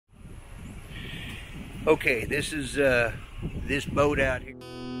Okay, this is this boat out here.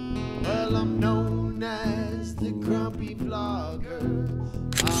 Well, I'm known as the grumpy vlogger.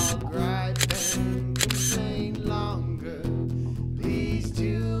 I'll gripe and complain longer. Please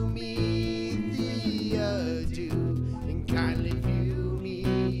do me the adieu and kindly view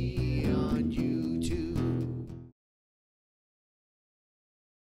me on YouTube.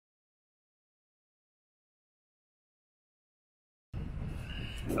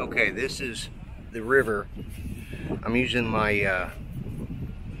 Okay, this is the river. I'm using my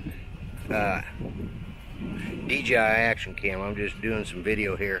DJI action cam. I'm just doing some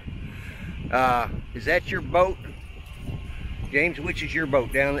video here. Is that your boat? James, which is your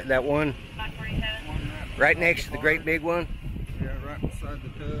boat? Down at that one? Right next to the great big one? Yeah, right beside the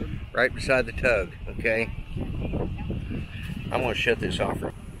tug. Right beside the tug, okay. I'm gonna shut this off.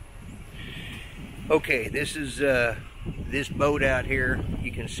 Okay, this is this boat out here.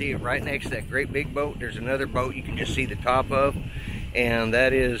 You can see it right next to that great big boat. There's another boat you can just see the top of, and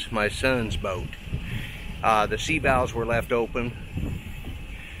that is my son's boat. The sea valves were left open.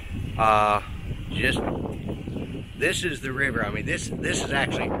 This is the river. I mean, this is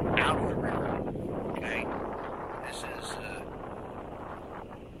actually out of the river. Okay, this is.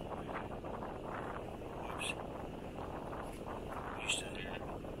 Oops.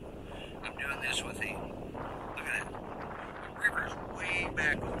 I'm doing this with the. Look at that. The river's way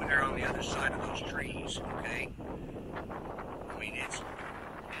back over there on the other side of those trees. Okay. I mean, this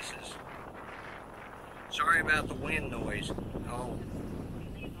is. Sorry about the wind noise. Oh.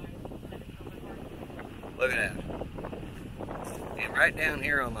 Look at that. And right down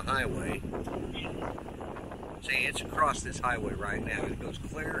here on the highway, see, it's across this highway right now. It goes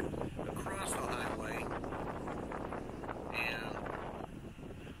clear across the highway and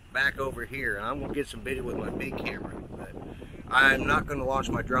back over here. And I'm going to get some video with my big camera, but I'm not going to launch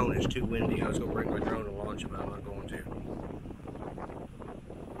my drone. It's too windy. I was going to bring my drone and launch it, but I'm not going to.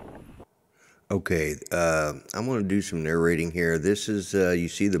 Okay, I'm going to do some narrating here. This is, you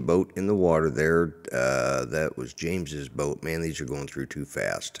see the boat in the water there. That was James's boat. Man, these are going through too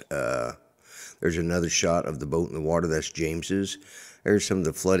fast. There's another shot of the boat in the water. That's James's. There's some of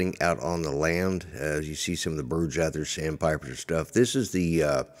the flooding out on the land. As you see some of the birds out there, sandpipers and stuff. This is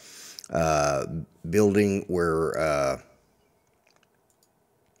the building where...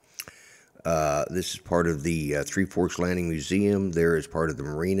 this is part of the Three Forks Landing Museum. There is part of the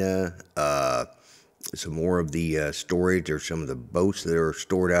marina. Some more of the storage. There's some of the boats that are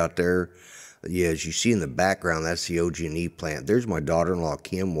stored out there. Yeah, as you see in the background, that's the OG&E plant. There's my daughter-in-law,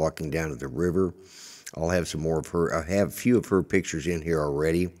 Kim, walking down to the river. I'll have some more of her. I have a few of her pictures in here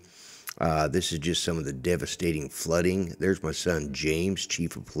already. This is just some of the devastating flooding. There's my son, James,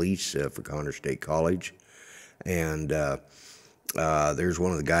 Chief of Police for Connor State College. And... there's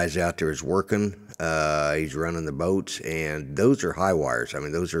one of the guys out there is working. He's running the boats, and those are high wires. I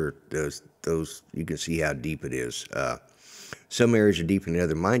mean, those you can see how deep it is. Some areas are deeper than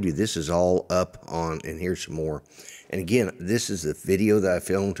others. Mind you, this is all up on, and here's some more. And again, this is the video that I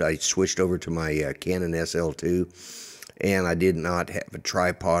filmed. I switched over to my Canon S.2, and I did not have a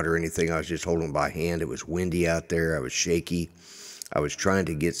tripod or anything. I was just holding by hand. It was windy out there. I was shaky. I was trying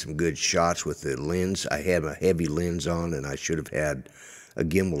to get some good shots with the lens. I had a heavy lens on, and I should have had a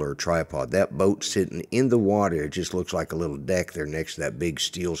gimbal or a tripod. That boat sitting in the water, it just looks like a little deck there next to that big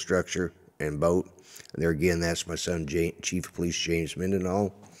steel structure and boat. And there again, that's my son, Chief of Police James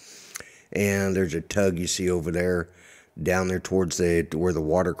Mendenhall. And there's a tug you see over there. Down there towards where the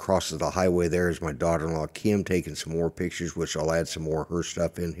water crosses the highway, there is my daughter-in-law, Kim, taking some more pictures, which I'll add some more of her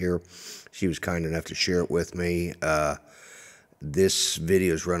stuff in here. She was kind enough to share it with me. This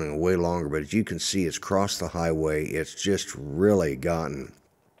video is running way longer, but as you can see, it's crossed the highway. It's just really gotten,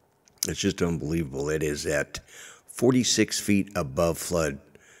 it's just unbelievable. It is at 46 feet above flood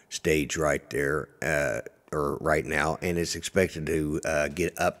stage right there, or right now, and it's expected to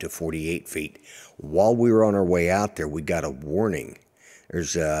get up to 48 feet. While we were on our way out there, we got a warning.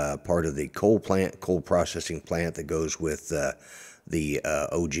 There's part of the coal processing plant that goes with the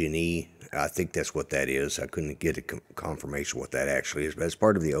OG&E. I think that's what that is. I couldn't get a confirmation what that actually is, but it's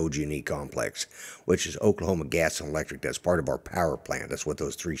part of the OG&E complex, which is Oklahoma Gas and Electric. That's part of our power plant. That's what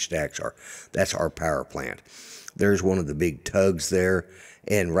those three stacks are. That's our power plant. There's one of the big tugs there,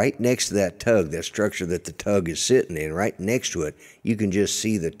 and right next to that tug, that structure that the tug is sitting in, right next to it, you can just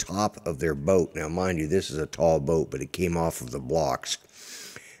see the top of their boat. Now, mind you, this is a tall boat, but it came off of the blocks.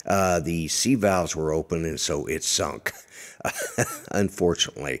 The sea valves were open, and so it sunk,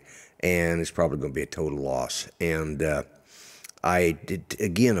 unfortunately. And it's probably going to be a total loss. And I did,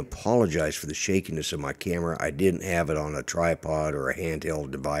 again, apologize for the shakiness of my camera. I didn't have it on a tripod or a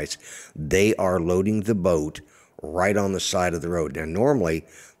handheld device. They are loading the boat right on the side of the road. Now, normally,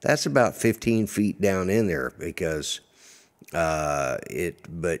 that's about 15 feet down in there because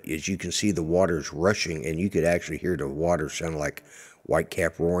but as you can see, the water's rushing, and you could actually hear the water sound like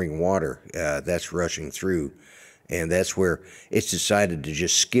whitecap roaring water. That's rushing through, and that's where it's decided to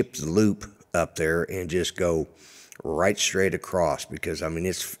just skip the loop up there and just go right straight across, because I mean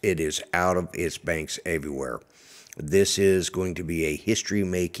it is out of its banks everywhere. This is going to be a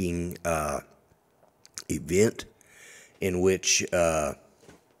history-making event in which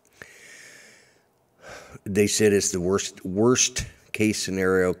they said it's the worst case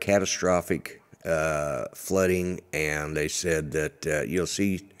scenario, catastrophic flooding, and they said that you'll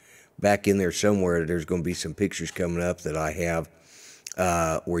see back in there somewhere there's going to be some pictures coming up that I have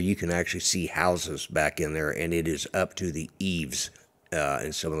where you can actually see houses back in there, and it is up to the eaves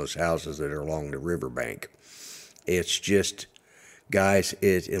in some of those houses that are along the riverbank. It's just, guys,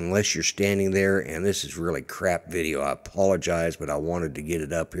 unless you're standing there, and this is really crap video, I apologize, but I wanted to get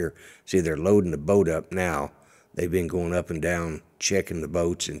it up here. See, they're loading the boat up now. They've been going up and down, checking the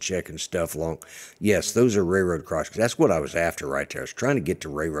boats and checking stuff along. Yes, those are railroad crossings. That's what I was after right there. I was trying to get to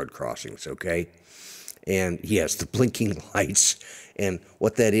railroad crossings, okay? And yes, the blinking lights. And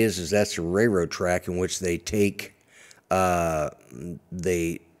what that is that's a railroad track in which they take, they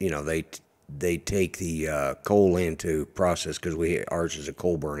take the coal into process, because ours is a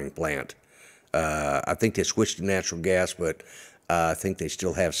coal burning plant. I think they switched to natural gas, but I think they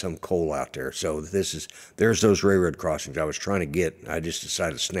still have some coal out there. So there's those railroad crossings I was trying to get. I just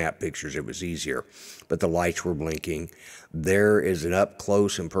decided to snap pictures. It was easier, but the lights were blinking. There is an up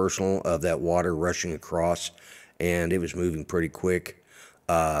close and personal of that water rushing across, and it was moving pretty quick.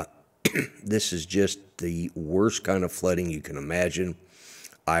 This is just the worst kind of flooding you can imagine.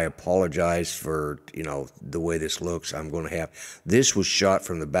 I apologize for, the way this looks. This was shot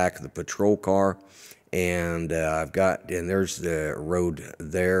from the back of the patrol car, and there's the road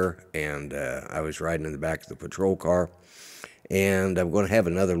there, and I was riding in the back of the patrol car, and I'm going to have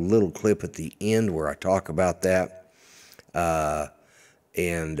another little clip at the end where I talk about that,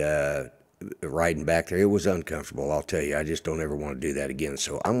 riding back there. It was uncomfortable, I'll tell you. I just don't ever want to do that again,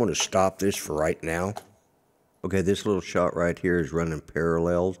 so I'm going to stop this for right now. Okay, this little shot right here is running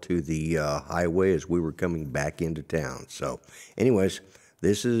parallel to the highway as we were coming back into town. So, anyways,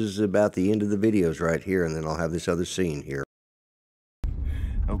 this is about the end of the videos right here, and then I'll have this other scene here.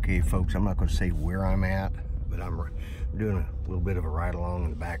 Okay, folks, I'm not going to say where I'm at, but I'm doing a little bit of a ride-along in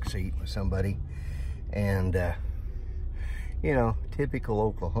the back seat with somebody. And, typical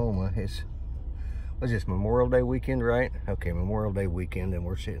Oklahoma is, what's this, Memorial Day weekend, right? Okay, Memorial Day weekend, and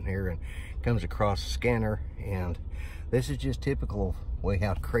we're sitting here, and comes across the scanner, and this is just typical of way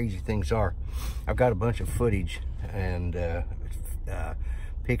how crazy things are. I've got a bunch of footage and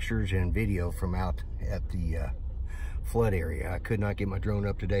pictures and video from out at the flood area. I could not get my drone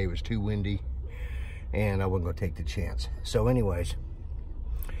up today. It was too windy, and I wasn't going to take the chance. So anyways,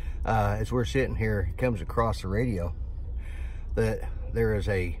 as we're sitting here, it comes across the radio that there is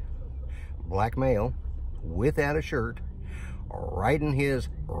a black male without a shirt riding his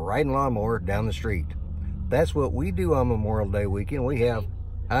lawnmower down the street. That's what we do on Memorial Day weekend. We have,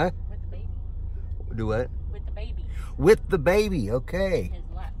 huh? With the baby. Do what? With the baby. With the baby, okay. His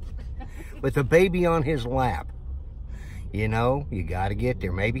lap. With the baby on his lap. You got to get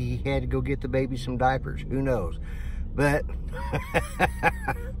there. Maybe he had to go get the baby some diapers. Who knows? But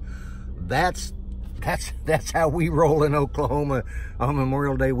that's how we roll in Oklahoma on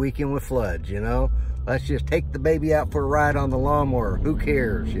Memorial Day weekend with floods, Let's just take the baby out for a ride on the lawnmower. Who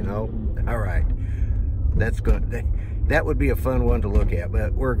cares, All right. That would be a fun one to look at, but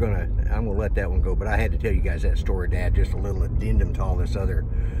I'm gonna let that one go. But I had to tell you guys that story to add just a little addendum to all this other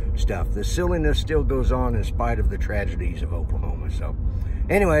stuff. The silliness still goes on in spite of the tragedies of Oklahoma. So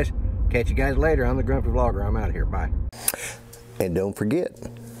anyways, catch you guys later. I'm the Grumpy Vlogger. I'm out of here. Bye. And don't forget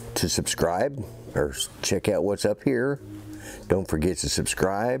to subscribe or check out what's up here. Don't forget to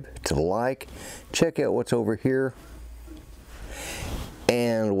subscribe, to like, check out what's over here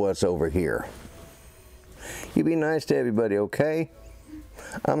and what's over here. You be nice to everybody, okay?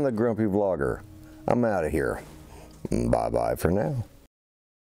 I'm the Grumpy Vlogger. I'm out of here. Bye-bye for now.